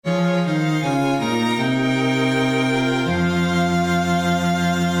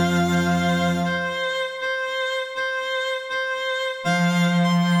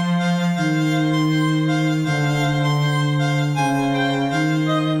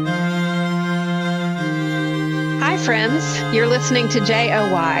friends. You're listening to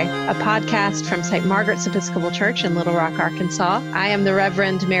JOY, a podcast from St. Margaret's Episcopal Church in Little Rock, Arkansas. I am the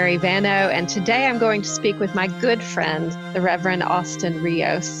Reverend Mary Vano, and today I'm going to speak with my good friend, the Reverend Austin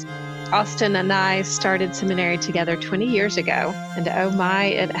Rios. Austin and I started seminary together 20 years ago, and oh my,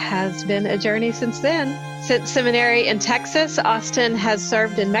 it has been a journey since then. Since seminary in Texas, Austin has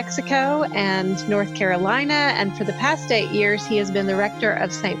served in Mexico and North Carolina, and for the past 8 years, he has been the rector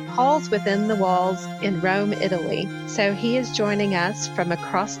of St. Paul's Within the Walls in Rome, Italy. So he is joining us from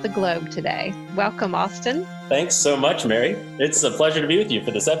across the globe today. Welcome, Austin. Thanks so much, Mary. It's a pleasure to be with you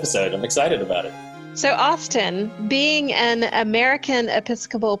for this episode. I'm excited about it. So, Austin, being an American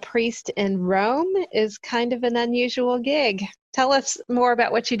Episcopal priest in Rome is kind of an unusual gig. Tell us more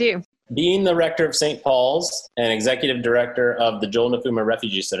about what you do. Being the rector of St. Paul's and executive director of the Joel Nafuma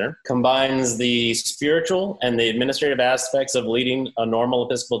Refugee Center combines the spiritual and the administrative aspects of leading a normal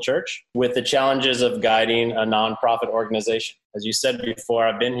Episcopal church with the challenges of guiding a nonprofit organization. As you said before,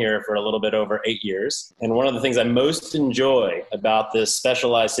 I've been here for a little bit over 8 years. And one of the things I most enjoy about this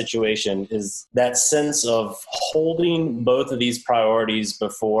specialized situation is that sense of holding both of these priorities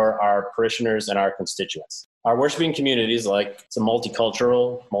before our parishioners and our constituents. Our worshiping communities, it's a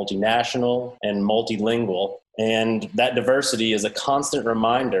multicultural, multinational, and multilingual. And that diversity is a constant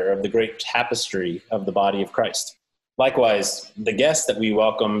reminder of the great tapestry of the body of Christ. Likewise, the guests that we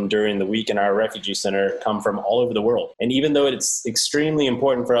welcome during the week in our refugee center come from all over the world. And even though it's extremely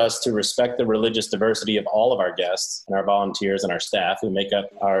important for us to respect the religious diversity of all of our guests and our volunteers and our staff who make up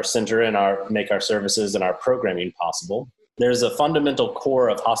our center and make our services and our programming possible, there's a fundamental core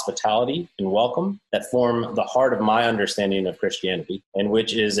of hospitality and welcome that form the heart of my understanding of Christianity, and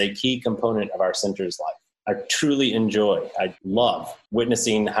which is a key component of our center's life. I truly I love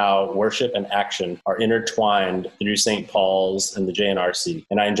witnessing how worship and action are intertwined through St. Paul's and the JNRC,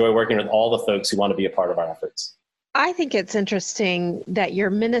 and I enjoy working with all the folks who want to be a part of our efforts. I think it's interesting that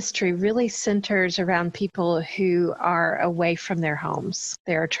your ministry really centers around people who are away from their homes.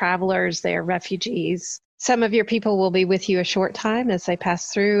 They are travelers, they are refugees. Some of your people will be with you a short time as they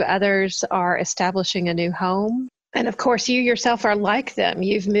pass through. Others are establishing a new home. And of course, you yourself are like them.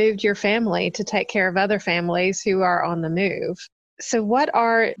 You've moved your family to take care of other families who are on the move. So what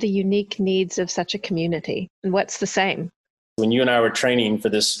are the unique needs of such a community? And what's the same? When you and I were training for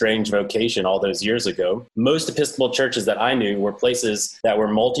this strange vocation all those years ago, most Episcopal churches that I knew were places that were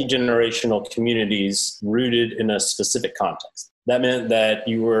multi-generational communities rooted in a specific context. That meant that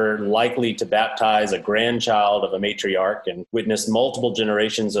you were likely to baptize a grandchild of a matriarch and witness multiple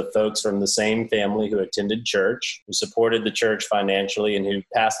generations of folks from the same family who attended church, who supported the church financially, and who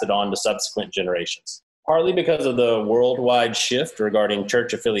passed it on to subsequent generations. Partly because of the worldwide shift regarding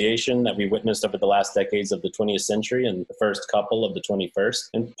church affiliation that we witnessed over the last decades of the 20th century and the first couple of the 21st,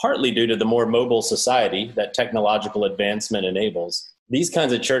 and partly due to the more mobile society that technological advancement enables, these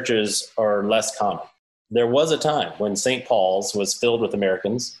kinds of churches are less common. There was a time when St. Paul's was filled with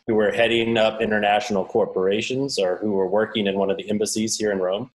Americans who were heading up international corporations or who were working in one of the embassies here in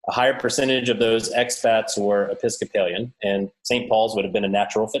Rome. A higher percentage of those expats were Episcopalian, and St. Paul's would have been a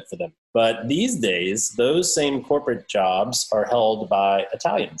natural fit for them. But these days, those same corporate jobs are held by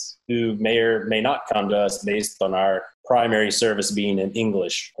Italians who may or may not come to us based on our primary service being in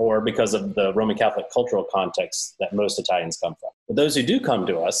English or because of the Roman Catholic cultural context that most Italians come from. But those who do come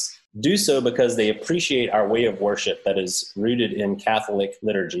to us do so because they appreciate our way of worship that is rooted in Catholic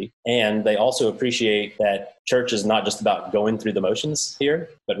liturgy. And they also appreciate that church is not just about going through the motions here,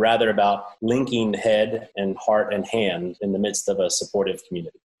 but rather about linking head and heart and hand in the midst of a supportive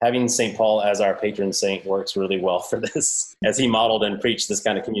community. Having St. Paul as our patron saint works really well for this, as he modeled and preached this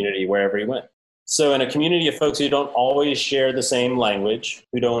kind of community wherever he went. So in a community of folks who don't always share the same language,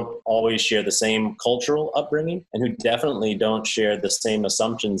 who don't always share the same cultural upbringing, and who definitely don't share the same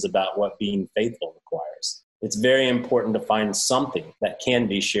assumptions about what being faithful requires, it's very important to find something that can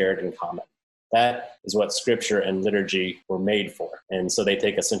be shared in common. That is what Scripture and liturgy were made for, and so they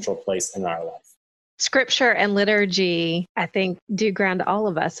take a central place in our life. Scripture and liturgy, I think, do ground all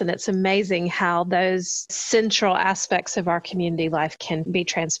of us, and it's amazing how those central aspects of our community life can be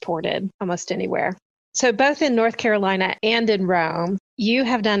transported almost anywhere. So both in North Carolina and in Rome, you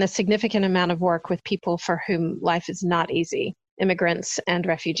have done a significant amount of work with people for whom life is not easy, immigrants and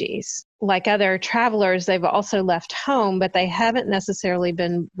refugees. Like other travelers, they've also left home, but they haven't necessarily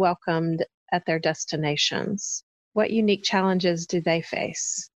been welcomed at their destinations. What unique challenges do they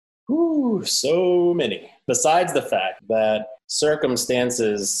face? So many. Besides the fact that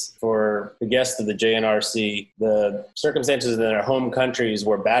circumstances for the guests of the JNRC, the circumstances in their home countries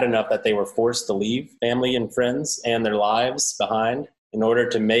were bad enough that they were forced to leave family and friends and their lives behind in order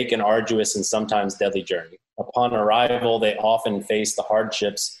to make an arduous and sometimes deadly journey. Upon arrival, they often face the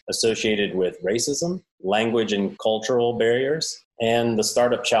hardships associated with racism, language and cultural barriers, and the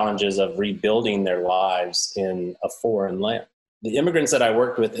startup challenges of rebuilding their lives in a foreign land. The immigrants that I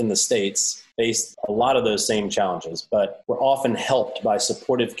worked with in the States faced a lot of those same challenges, but were often helped by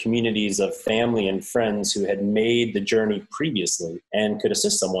supportive communities of family and friends who had made the journey previously and could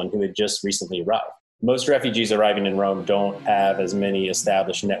assist someone who had just recently arrived. Most refugees arriving in Rome don't have as many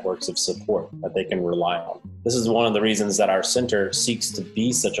established networks of support that they can rely on. This is one of the reasons that our center seeks to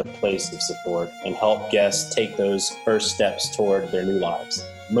be such a place of support and help guests take those first steps toward their new lives.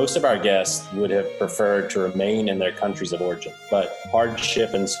 Most of our guests would have preferred to remain in their countries of origin, but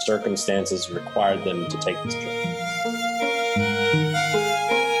hardship and circumstances required them to take this journey.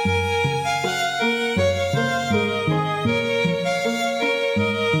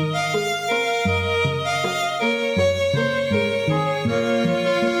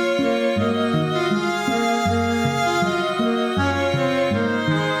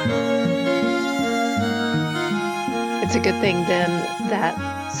 It's a good thing then that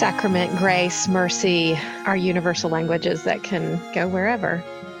sacrament, grace, mercy are universal languages that can go wherever.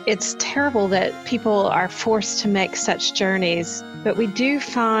 It's terrible that people are forced to make such journeys, but we do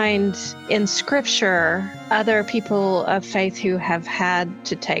find in Scripture other people of faith who have had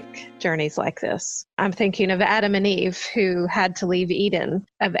to take journeys like this. I'm thinking of Adam and Eve, who had to leave Eden,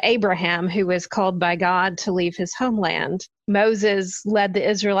 of Abraham, who was called by God to leave his homeland. Moses led the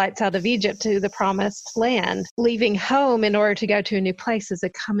Israelites out of Egypt to the promised land. Leaving home in order to go to a new place is a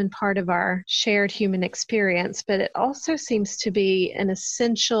common part of our shared human experience, but it also seems to be an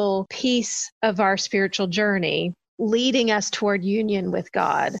essential piece of our spiritual journey, leading us toward union with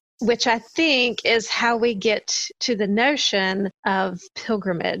God, which I think is how we get to the notion of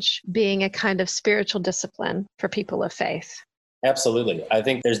pilgrimage being a kind of spiritual discipline for people of faith. Absolutely. I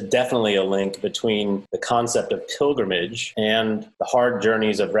think there's definitely a link between the concept of pilgrimage and the hard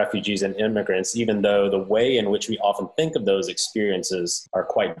journeys of refugees and immigrants, even though the way in which we often think of those experiences are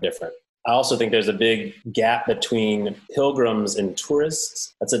quite different. I also think there's a big gap between pilgrims and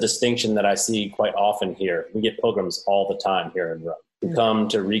tourists. That's a distinction that I see quite often here. We get pilgrims all the time here in Rome who come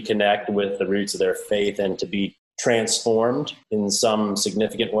to reconnect with the roots of their faith and to be transformed in some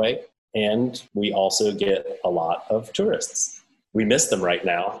significant way. And we also get a lot of tourists. We miss them right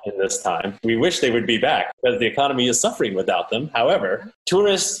now in this time. We wish they would be back because the economy is suffering without them. However,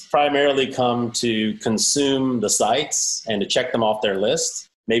 tourists primarily come to consume the sites and to check them off their list,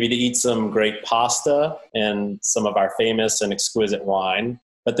 maybe to eat some great pasta and some of our famous and exquisite wine.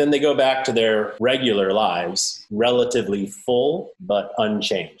 But then they go back to their regular lives, relatively full but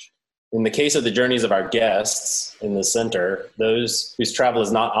unchanged. In the case of the journeys of our guests in the center, those whose travel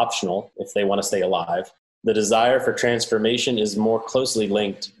is not optional if they want to stay alive, the desire for transformation is more closely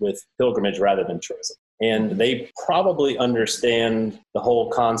linked with pilgrimage rather than tourism. And they probably understand the whole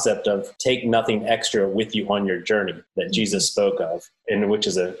concept of take nothing extra with you on your journey that Jesus spoke of, and which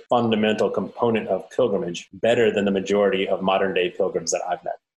is a fundamental component of pilgrimage, better than the majority of modern day pilgrims that I've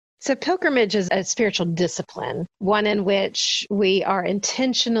met. So pilgrimage is a spiritual discipline, one in which we are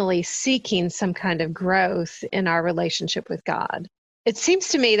intentionally seeking some kind of growth in our relationship with God. It seems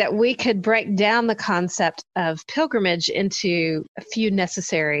to me that we could break down the concept of pilgrimage into a few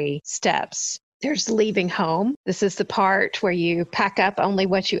necessary steps. There's leaving home. This is the part where you pack up only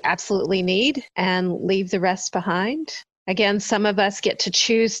what you absolutely need and leave the rest behind. Again, some of us get to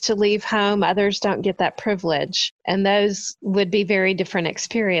choose to leave home. Others don't get that privilege. And those would be very different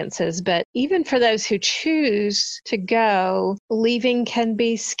experiences. But even for those who choose to go, leaving can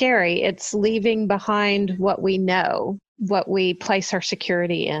be scary. It's leaving behind what we know, what we place our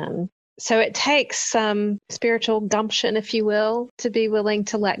security in. So it takes some spiritual gumption, if you will, to be willing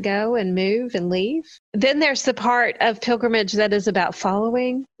to let go and move and leave. Then there's the part of pilgrimage that is about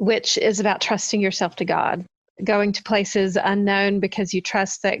following, which is about trusting yourself to God, going to places unknown because you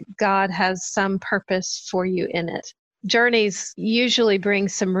trust that God has some purpose for you in it. Journeys usually bring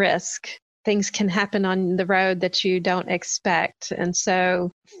some risk. Things can happen on the road that you don't expect. And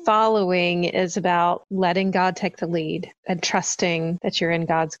so following is about letting God take the lead and trusting that you're in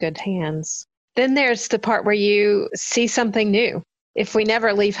God's good hands. Then there's the part where you see something new. If we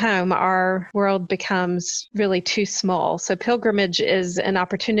never leave home, our world becomes really too small. So pilgrimage is an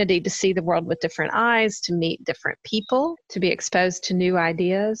opportunity to see the world with different eyes, to meet different people, to be exposed to new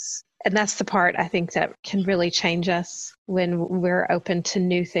ideas. And that's the part I think that can really change us when we're open to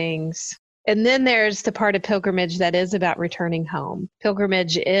new things. And then there's the part of pilgrimage that is about returning home.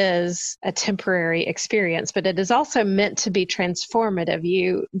 Pilgrimage is a temporary experience, but it is also meant to be transformative.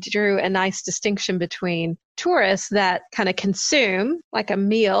 You drew a nice distinction between tourists that kind of consume like a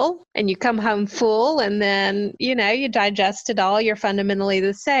meal and you come home full and then, you digest it all. You're fundamentally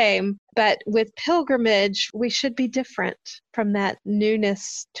the same. But with pilgrimage, we should be different from that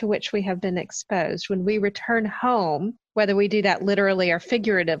newness to which we have been exposed. When we return home, whether we do that literally or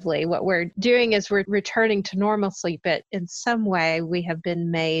figuratively, what we're doing is we're returning to normalcy, but in some way we have been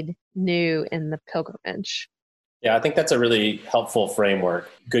made new in the pilgrimage. Yeah, I think that's a really helpful framework,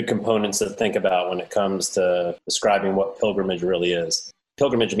 good components to think about when it comes to describing what pilgrimage really is.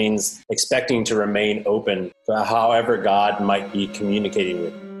 Pilgrimage means expecting to remain open to however God might be communicating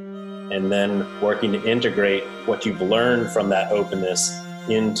with you, and then working to integrate what you've learned from that openness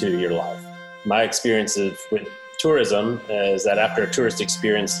into your life. My experience with tourism is that after a tourist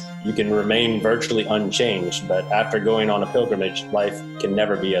experience, you can remain virtually unchanged, but after going on a pilgrimage, life can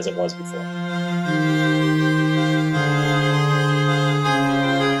never be as it was before.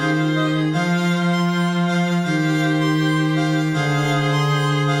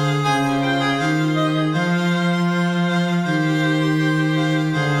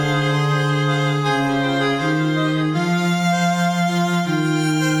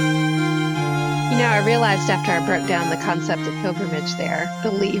 I realized after I broke down the concept of pilgrimage there,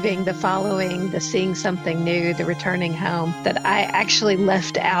 believing, the following, the seeing something new, the returning home, that I actually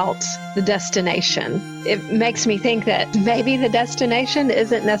left out the destination. It makes me think that maybe the destination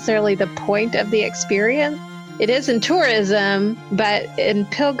isn't necessarily the point of the experience. It is in tourism, but in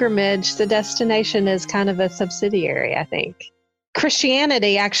pilgrimage, the destination is kind of a subsidiary, I think.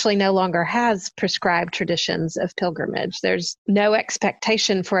 Christianity actually no longer has prescribed traditions of pilgrimage. There's no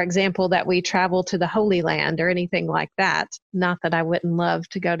expectation, for example, that we travel to the Holy Land or anything like that. Not that I wouldn't love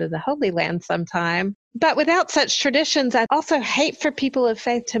to go to the Holy Land sometime. But without such traditions, I also hate for people of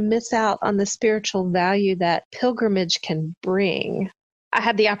faith to miss out on the spiritual value that pilgrimage can bring. I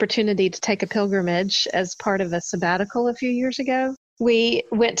had the opportunity to take a pilgrimage as part of a sabbatical a few years ago. We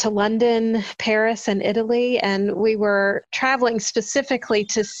went to London, Paris, and Italy, and we were traveling specifically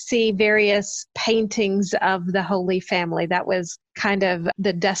to see various paintings of the Holy Family. That was kind of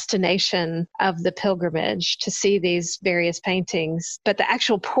the destination of the pilgrimage, to see these various paintings. But the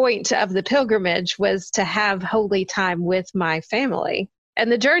actual point of the pilgrimage was to have holy time with my family.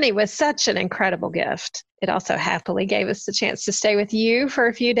 And the journey was such an incredible gift. It also happily gave us the chance to stay with you for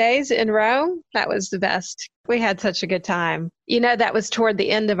a few days in Rome. That was the best. We had such a good time. That was toward the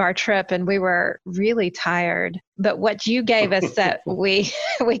end of our trip and we were really tired. But what you gave us that we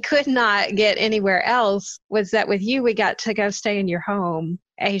could not get anywhere else was that with you, we got to go stay in your home.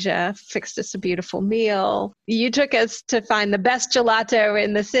 Asia fixed us a beautiful meal. You took us to find the best gelato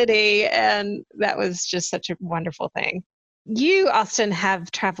in the city. And that was just such a wonderful thing. You, Austin, have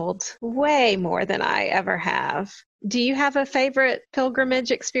traveled way more than I ever have. Do you have a favorite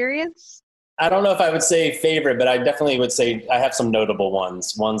pilgrimage experience? I don't know if I would say favorite, but I definitely would say I have some notable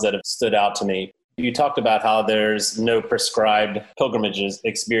ones that have stood out to me. You talked about how there's no prescribed pilgrimages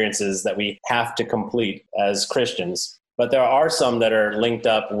experiences that we have to complete as Christians. But there are some that are linked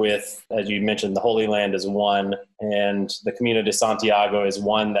up with, as you mentioned, the Holy Land is one, and the Camino de Santiago is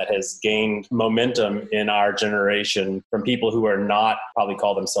one that has gained momentum in our generation from people who are not, probably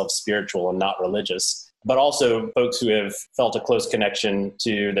call themselves spiritual and not religious, but also folks who have felt a close connection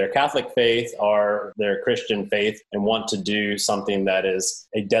to their Catholic faith or their Christian faith and want to do something that is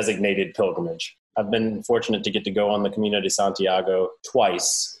a designated pilgrimage. I've been fortunate to get to go on the Camino de Santiago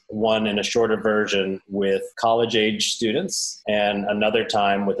twice, one in a shorter version with college-age students and another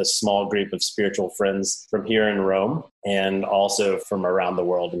time with a small group of spiritual friends from here in Rome and also from around the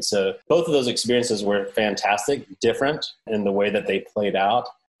world. And so both of those experiences were fantastic, different in the way that they played out.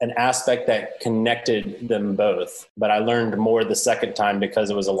 An aspect that connected them both, but I learned more the second time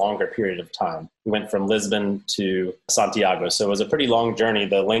because it was a longer period of time. We went from Lisbon to Santiago, so it was a pretty long journey,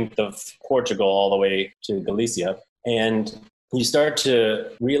 the length of Portugal all the way to Galicia. And you start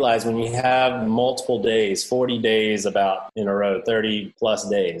to realize when you have multiple days, 40 days about in a row, 30 plus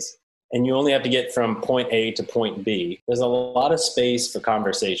days, and you only have to get from point A to point B, there's a lot of space for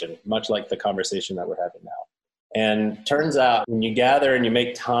conversation, much like the conversation that we're having now. And turns out when you gather and you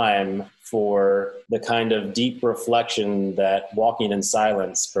make time for the kind of deep reflection that walking in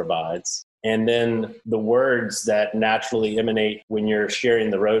silence provides, and then the words that naturally emanate when you're sharing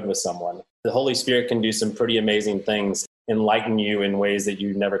the road with someone, the Holy Spirit can do some pretty amazing things, enlighten you in ways that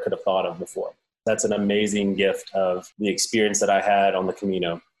you never could have thought of before. That's an amazing gift of the experience that I had on the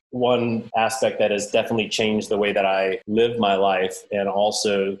Camino. One aspect that has definitely changed the way that I live my life and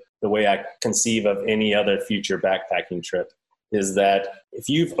also the way I conceive of any other future backpacking trip, is that if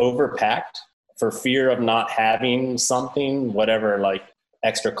you've overpacked for fear of not having something, whatever, like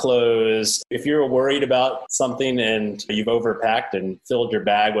extra clothes, if you're worried about something and you've overpacked and filled your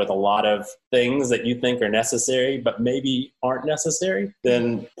bag with a lot of things that you think are necessary but maybe aren't necessary,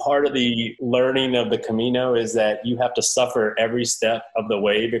 then part of the learning of the Camino is that you have to suffer every step of the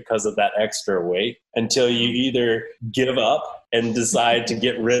way because of that extra weight, until you either give up and decide to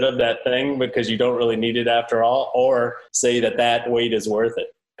get rid of that thing because you don't really need it after all, or say that that weight is worth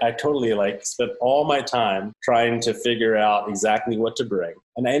it. I totally spent all my time trying to figure out exactly what to bring.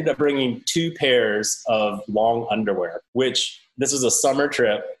 And I ended up bringing 2 pairs of long underwear, which this was a summer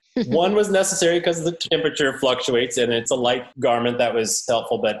trip. One was necessary because the temperature fluctuates and it's a light garment that was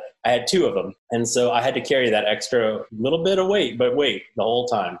helpful, but I had 2 of them. And so I had to carry that extra little bit of weight, but weight the whole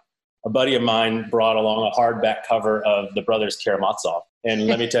time. A buddy of mine brought along a hardback cover of the Brothers Karamazov. And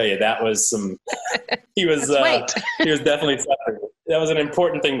let me tell you, that was he was definitely suffering. That was an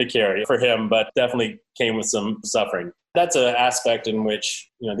important thing to carry for him, but definitely came with some suffering. That's an aspect in which,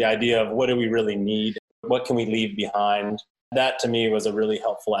 the idea of what do we really need? What can we leave behind? That to me was a really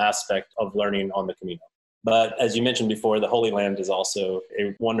helpful aspect of learning on the Camino. But as you mentioned before, the Holy Land is also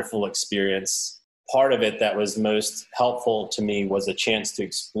a wonderful experience. Part of it that was most helpful to me was a chance to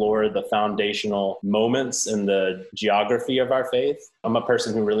explore the foundational moments in the geography of our faith. I'm a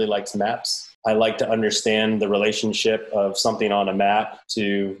person who really likes maps. I like to understand the relationship of something on a map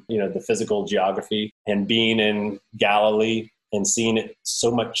to, the physical geography, and being in Galilee and seeing it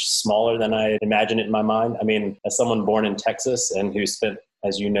so much smaller than I imagined it in my mind. I mean, as someone born in Texas and who spent,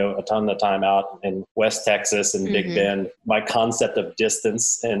 as you know, a ton of time out in West Texas and Big Bend, my concept of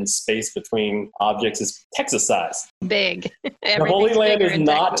distance and space between objects is Texas size. Big. The Holy Land is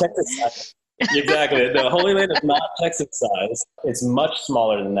not Texas size. Exactly. The Holy Land is not Texas size. It's much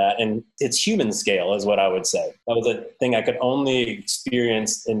smaller than that. And it's human scale is what I would say. That was a thing I could only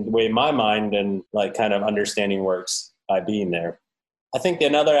experience in the way my mind and kind of understanding works by being there. I think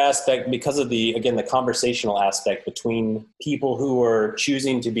another aspect, because of the conversational aspect between people who are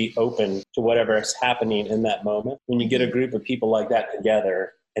choosing to be open to whatever is happening in that moment, when you get a group of people like that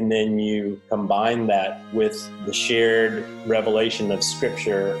together, and then you combine that with the shared revelation of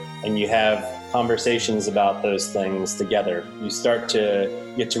Scripture, and you have conversations about those things together, you start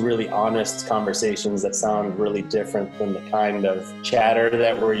to get to really honest conversations that sound really different than the kind of chatter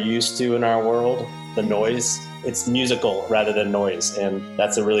that we're used to in our world, the noise. It's musical rather than noise, and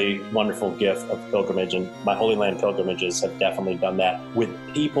that's a really wonderful gift of pilgrimage. And my Holy Land pilgrimages have definitely done that with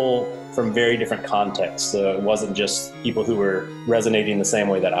people from very different contexts. So it wasn't just people who were resonating the same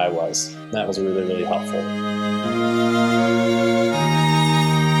way that I was. That was really, really helpful.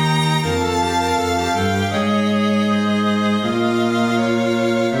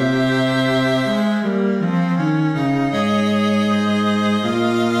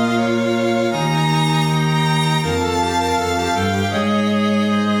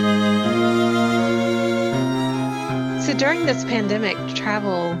 During this pandemic,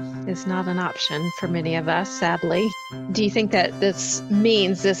 travel is not an option for many of us, sadly. Do you think that this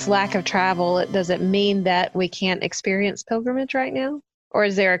lack of travel, does it mean that we can't experience pilgrimage right now? Or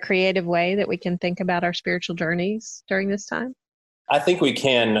is there a creative way that we can think about our spiritual journeys during this time? I think we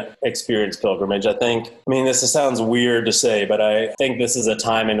can experience pilgrimage. This sounds weird to say, but I think this is a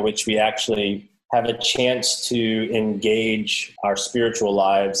time in which we actually have a chance to engage our spiritual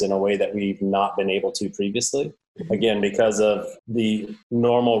lives in a way that we've not been able to previously. Again, because of the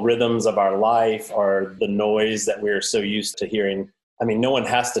normal rhythms of our life or the noise that we're so used to hearing. No one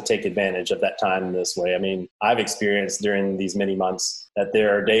has to take advantage of that time in this way. I've experienced during these many months that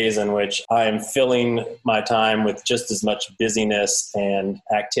there are days in which I am filling my time with just as much busyness and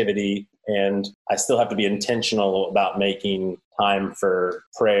activity, and I still have to be intentional about making time for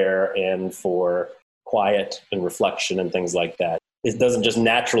prayer and for quiet and reflection and things like that. It doesn't just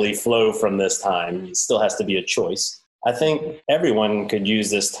naturally flow from this time. It still has to be a choice. I think everyone could use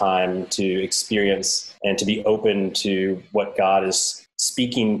this time to experience and to be open to what God is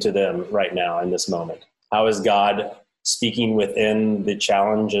speaking to them right now in this moment. How is God speaking within the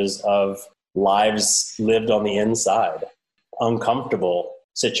challenges of lives lived on the inside? Uncomfortable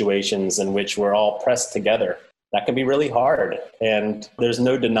situations in which we're all pressed together. That can be really hard. And there's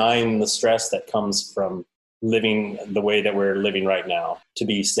no denying the stress that comes from living the way that we're living right now, to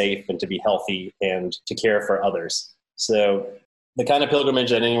be safe and to be healthy and to care for others. So the kind of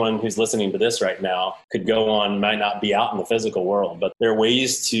pilgrimage that anyone who's listening to this right now could go on might not be out in the physical world, but there are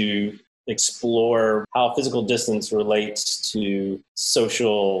ways to explore how physical distance relates to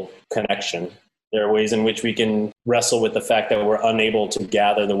social connection There are ways in which we can wrestle with the fact that we're unable to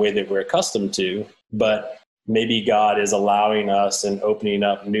gather the way that we're accustomed to, but maybe God is allowing us and opening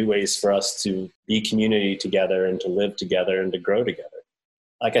up new ways for us to be community together and to live together and to grow together.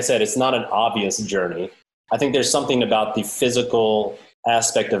 Like I said, it's not an obvious journey. I think there's something about the physical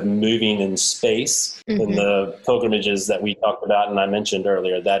aspect of moving in space in the pilgrimages that we talked about and I mentioned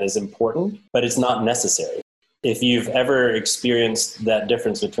earlier that is important, but it's not necessary. If you've ever experienced that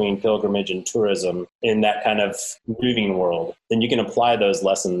difference between pilgrimage and tourism in that kind of moving world, then you can apply those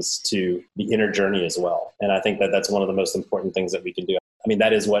lessons to the inner journey as well. And I think that that's one of the most important things that we can do. I mean,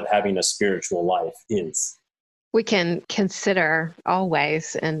 that is what having a spiritual life is. We can consider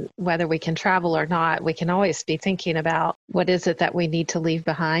always, and whether we can travel or not, we can always be thinking about what is it that we need to leave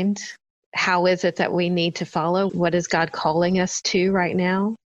behind? How is it that we need to follow? What is God calling us to right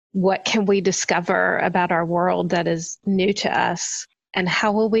now? What can we discover about our world that is new to us? And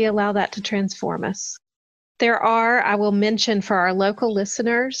how will we allow that to transform us? There are, I will mention for our local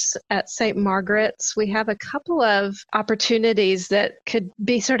listeners at St. Margaret's, we have a couple of opportunities that could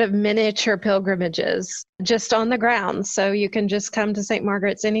be sort of miniature pilgrimages just on the ground. So you can just come to St.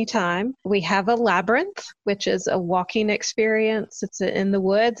 Margaret's anytime. We have a labyrinth, which is a walking experience. It's in the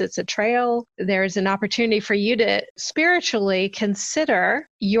woods. It's a trail. There's an opportunity for you to spiritually consider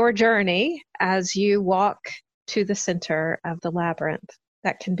your journey as you walk to the center of the labyrinth.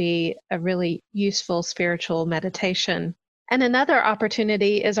 That can be a really useful spiritual meditation. And another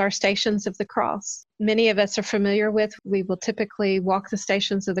opportunity is our Stations of the Cross. Many of us are familiar with, we will typically walk the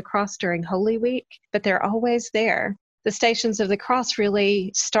Stations of the Cross during Holy Week, but they're always there. The Stations of the Cross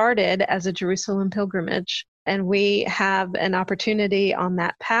really started as a Jerusalem pilgrimage, and we have an opportunity on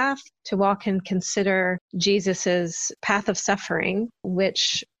that path to walk and consider Jesus's path of suffering,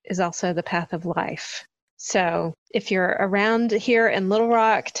 which is also the path of life. So if you're around here in Little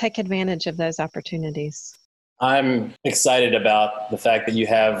Rock, take advantage of those opportunities. I'm excited about the fact that you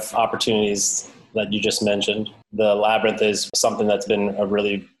have opportunities that you just mentioned. The Labyrinth is something that's been a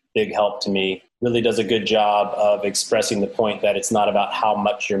really big help to me. Really does a good job of expressing the point that it's not about how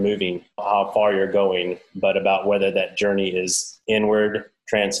much you're moving, how far you're going, but about whether that journey is inward,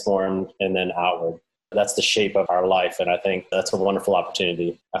 transformed, and then outward. That's the shape of our life, and I think that's a wonderful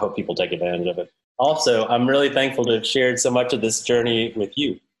opportunity. I hope people take advantage of it. Also, I'm really thankful to have shared so much of this journey with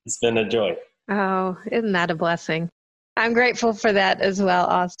you. It's been a joy. Oh, isn't that a blessing? I'm grateful for that as well,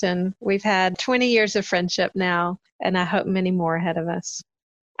 Austin. We've had 20 years of friendship now, and I hope many more ahead of us.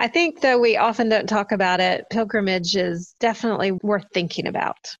 I think, though we often don't talk about it, pilgrimage is definitely worth thinking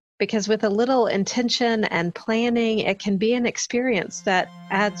about, because with a little intention and planning, it can be an experience that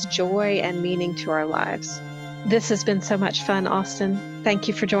adds joy and meaning to our lives. This has been so much fun, Austin. Thank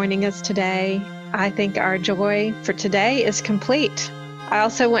you for joining us today. I think our joy for today is complete. I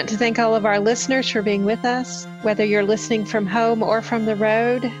also want to thank all of our listeners for being with us. Whether you're listening from home or from the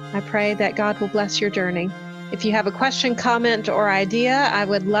road, I pray that God will bless your journey. If you have a question, comment, or idea, I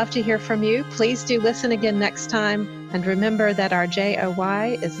would love to hear from you. Please do listen again next time. And remember that our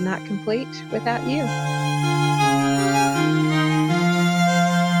JOY is not complete without you.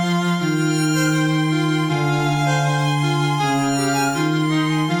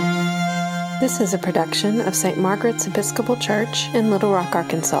 This is a production of St. Margaret's Episcopal Church in Little Rock,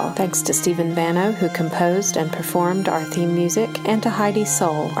 Arkansas. Thanks to Stephen Vanno, who composed and performed our theme music, and to Heidi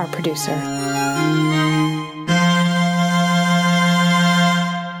Soul, our producer.